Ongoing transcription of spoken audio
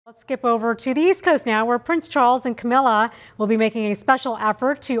Let's skip over to the East Coast now, where Prince Charles and Camilla will be making a special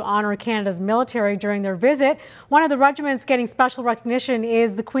effort to honor Canada's military during their visit. One of the regiments getting special recognition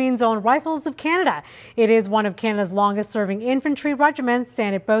is the Queen's Own Rifles of Canada. It is one of Canada's longest-serving infantry regiments,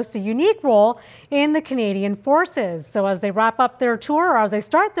 and it boasts a unique role in the Canadian Forces. So as they wrap up their tour, or as they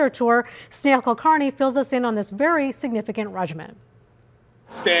start their tour, Sneha Kulkarni fills us in on this very significant regiment.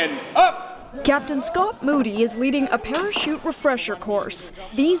 Stand up! Captain Scott Moody is leading a parachute refresher course.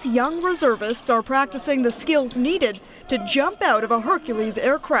 These young reservists are practicing the skills needed to jump out of a Hercules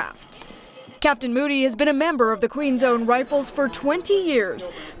aircraft. Captain Moody has been a member of the Queen's Own Rifles for 20 years,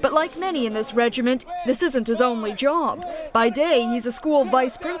 but like many in this regiment, this isn't his only job. By day, he's a school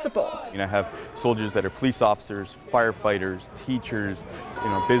vice principal. I have soldiers that are police officers, firefighters, teachers,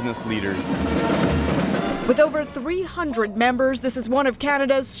 business leaders. With over 300 members, this is one of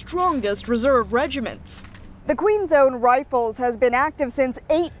Canada's strongest reserve regiments. The Queen's Own Rifles has been active since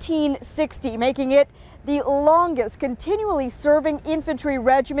 1860, making it the longest continually serving infantry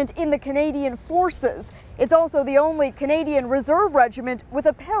regiment in the Canadian Forces. It's also the only Canadian reserve regiment with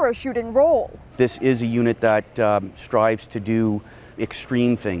a parachuting role. This is a unit that strives to do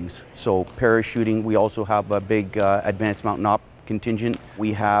extreme things. So parachuting, we also have a big advanced mountain op contingent.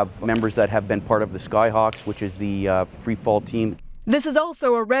 We have members that have been part of the Skyhawks, which is the free fall team. This is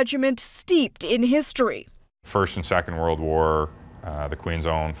also a regiment steeped in history. First and Second World War, the Queen's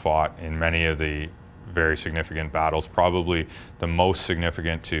Own fought in many of the very significant battles. Probably the most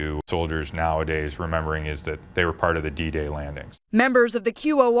significant to soldiers nowadays remembering is that they were part of the D-Day landings. Members of the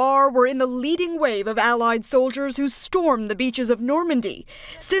QOR were in the leading wave of Allied soldiers who stormed the beaches of Normandy.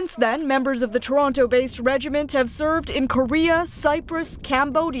 Since then, members of the Toronto-based regiment have served in Korea, Cyprus,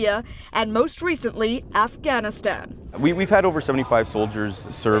 Cambodia, and most recently, Afghanistan. We've had over 75 soldiers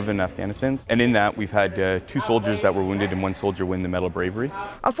serve in Afghanistan, and in that we've had 2 soldiers that were wounded and 1 soldier win the Medal of Bravery.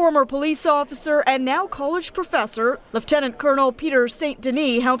 A former police officer and now college professor, Lieutenant Colonel Peter St.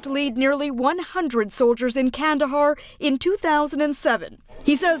 Denis helped lead nearly 100 soldiers in Kandahar in 2007.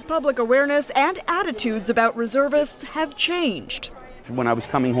 He says public awareness and attitudes about reservists have changed. When I was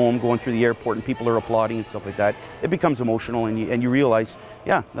coming home, going through the airport and people are applauding and stuff like that, it becomes emotional and you realize,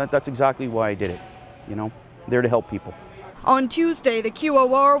 yeah, that's exactly why I did it, there to help people. On Tuesday, the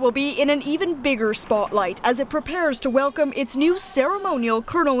QOR will be in an even bigger spotlight as it prepares to welcome its new ceremonial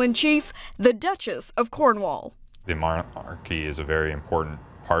Colonel-in-Chief, the Duchess of Cornwall. The monarchy is a very important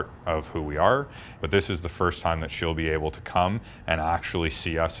part of who we are, but this is the first time that she'll be able to come and actually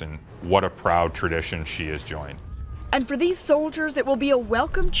see us, and what a proud tradition she has joined. And for these soldiers, it will be a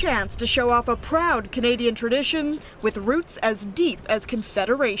welcome chance to show off a proud Canadian tradition with roots as deep as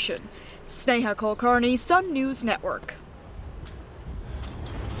Confederation. Sneha Kulkarni, Sun News Network.